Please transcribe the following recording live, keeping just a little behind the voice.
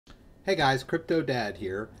Hey guys, Crypto Dad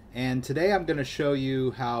here, and today I'm going to show you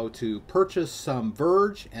how to purchase some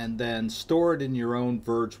Verge and then store it in your own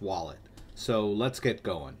Verge wallet. So let's get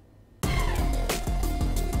going.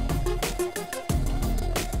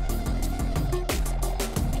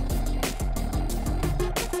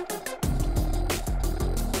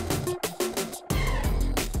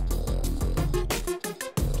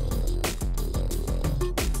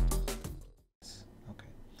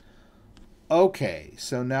 Okay,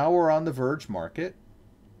 so now we're on the Verge market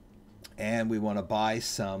and we want to buy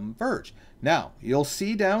some Verge. Now, you'll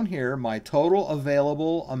see down here my total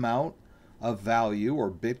available amount of value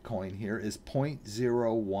or Bitcoin here is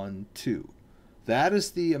 0.012. That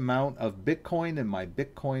is the amount of Bitcoin in my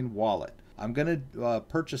Bitcoin wallet. I'm going to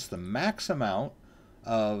purchase the max amount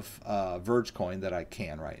of Verge coin that I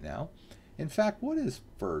can right now. In fact, what is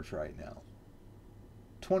Verge right now?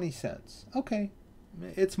 20 cents. Okay.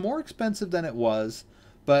 It's more expensive than it was,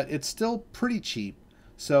 but it's still pretty cheap.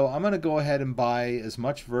 So I'm going to go ahead and buy as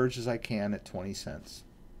much Verge as I can at 20 cents.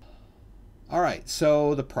 All right,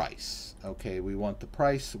 so the price. Okay, we want the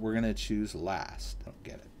price. We're going to choose last. Don't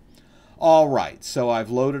get it. All right, so I've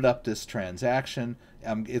loaded up this transaction.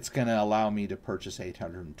 It's going to allow me to purchase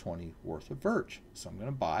 820 worth of Verge. So I'm going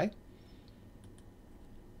to buy.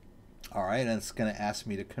 All right, and it's going to ask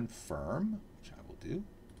me to confirm, which I will do.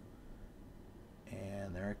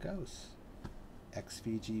 And there it goes.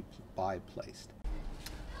 XVG buy placed.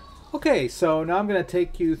 Okay, so now I'm going to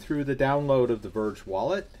take you through the download of the Verge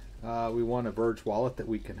wallet. We want a Verge wallet that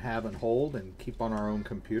we can have and hold and keep on our own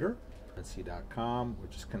computer. Currency.com. We're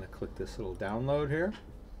just going to click this little download here.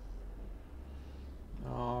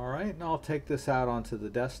 All right, and I'll take this out onto the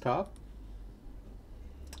desktop.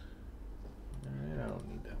 All right, I don't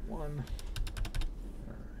need that one.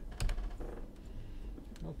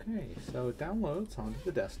 Okay, so it downloads onto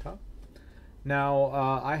the desktop. Now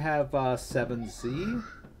I have 7Z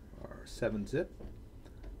or 7-zip.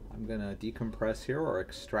 I'm going to decompress here or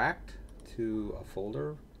extract to a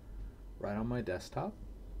folder right on my desktop.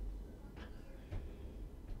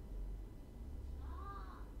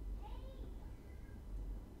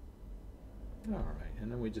 All right,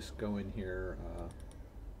 and then we just go in here.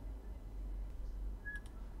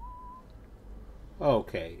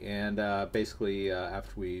 Okay, and basically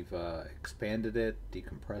after we've expanded it,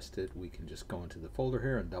 decompressed it, we can just go into the folder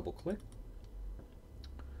here and double click.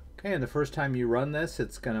 Okay, and the first time you run this,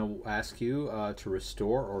 it's going to ask you to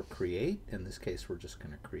restore or create. In this case, we're just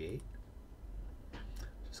going to create.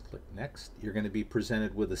 Just click next. You're going to be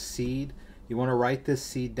presented with a seed. You want to write this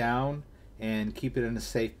seed down and keep it in a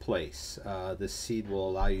safe place. This seed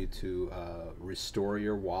will allow you to restore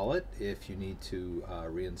your wallet if you need to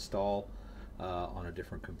reinstall on a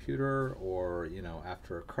different computer, or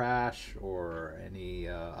after a crash or any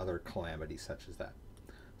other calamity such as that.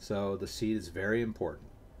 So the seed is very important.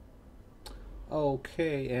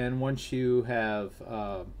 Okay, and once you have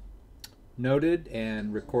noted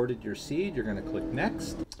and recorded your seed, you're going to click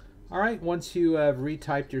next. All right, once you have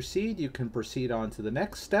retyped your seed, you can proceed on to the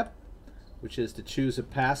next step, which is to choose a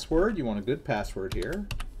password. You want a good password here.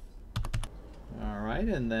 All right,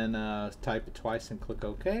 and then type it twice and click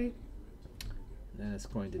OK. Then it's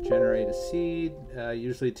going to generate a seed.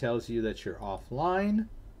 Usually tells you that you're offline.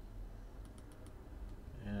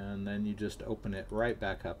 And then you just open it right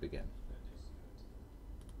back up again.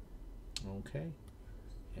 Okay.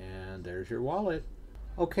 And there's your wallet.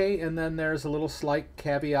 Okay, and then there's a little slight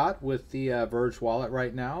caveat with the Verge wallet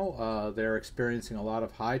right now. They're experiencing a lot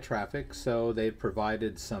of high traffic, so they've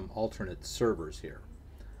provided some alternate servers here.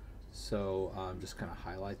 So I'm just going to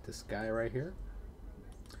highlight this guy right here.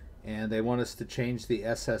 And they want us to change the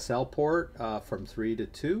SSL port from 3 to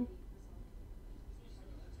 2.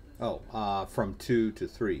 Oh, from 2 to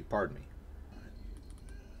 3, pardon me.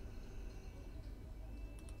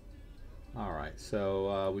 All right,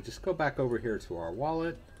 so we just go back over here to our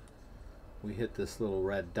wallet. We hit this little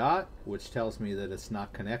red dot, which tells me that it's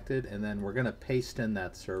not connected, and then we're going to paste in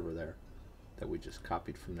that server there that we just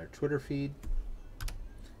copied from their Twitter feed.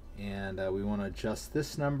 And we want to adjust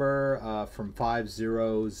this number from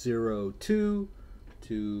 5002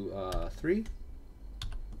 to 3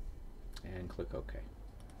 and click OK.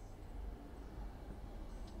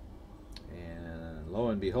 And lo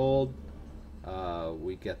and behold,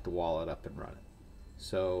 we get the wallet up and running.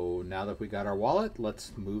 So now that we got our wallet,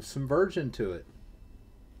 let's move some Verge into it.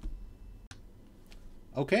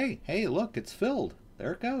 Okay, hey, look, it's filled.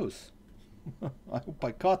 There it goes. I hope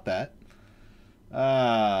I caught that.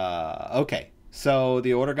 Okay, so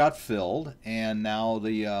the order got filled, and now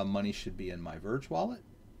the money should be in my Verge wallet.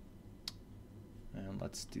 And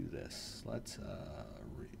let's do this. Let's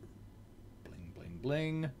bling, bling,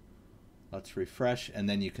 bling. Let's refresh, and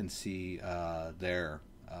then you can see there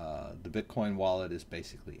the Bitcoin wallet is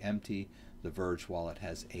basically empty. The Verge wallet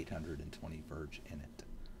has 820 Verge in it.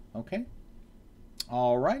 Okay.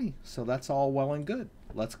 Alrighty, so that's all well and good.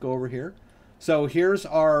 Let's go over here. So here's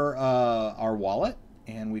our wallet,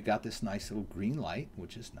 and we've got this nice little green light,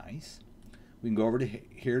 which is nice. We can go over to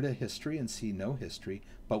here to history and see no history,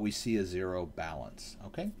 but we see a 0 balance.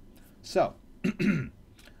 Okay, so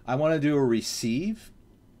I want to do a receive.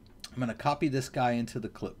 I'm going to copy this guy into the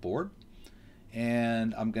clipboard,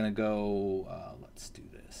 and I'm going to go, let's do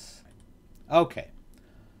this. Okay,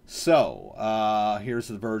 so here's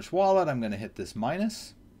the Verge wallet. I'm going to hit this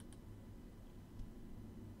minus.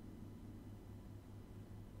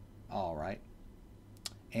 All right.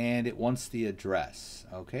 And it wants the address.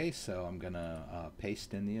 Okay, so I'm going to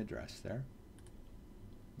paste in the address there.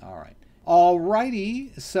 All right.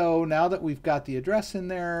 Alrighty, so now that we've got the address in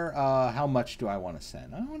there, how much do I want to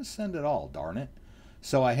send? I want to send it all, darn it.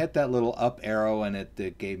 So I hit that little up arrow, and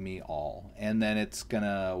it gave me all. And then it's going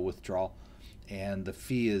to withdraw, and the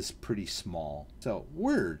fee is pretty small. So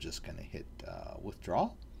we're just going to hit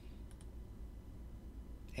withdraw.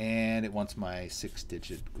 And it wants my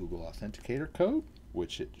 6-digit Google Authenticator code,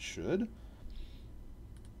 which it should.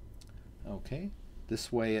 Okay,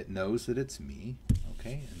 this way it knows that it's me.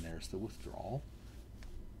 Okay, and there's the withdrawal.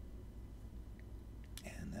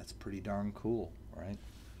 And that's pretty darn cool, right?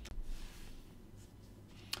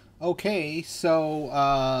 Okay,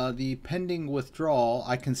 so the pending withdrawal,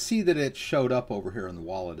 I can see that it showed up over here in the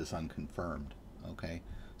wallet as unconfirmed. Okay,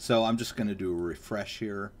 so I'm just going to do a refresh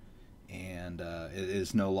here, and it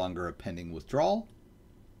is no longer a pending withdrawal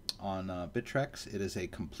on Bittrex. It is a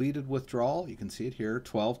completed withdrawal. You can see it here,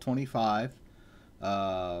 1225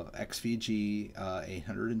 XVG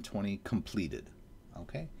 820 completed.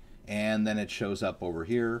 Okay, and then it shows up over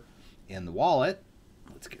here in the wallet.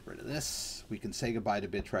 Let's get rid of this. We can say goodbye to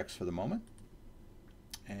Bittrex for the moment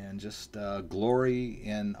and just glory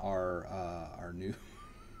in our new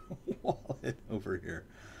wallet over here.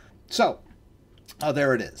 So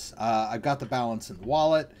there it is. I've got the balance in the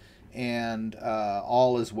wallet, and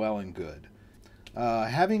all is well and good.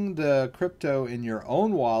 Having the crypto in your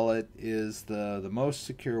own wallet is the most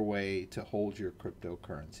secure way to hold your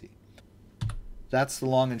cryptocurrency. That's the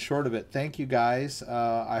long and short of it. Thank you, guys.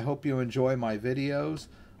 I hope you enjoy my videos.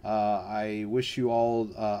 I wish you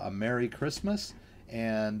all a Merry Christmas,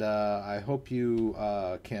 and I hope you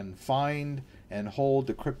can find and hold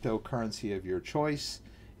the cryptocurrency of your choice,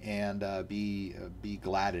 and be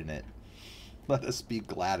glad in it. Let us be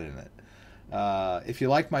glad in it. If you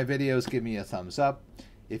like my videos, give me a thumbs up.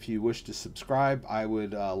 If you wish to subscribe, I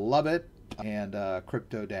would love it. And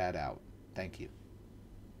Crypto Dad out. Thank you.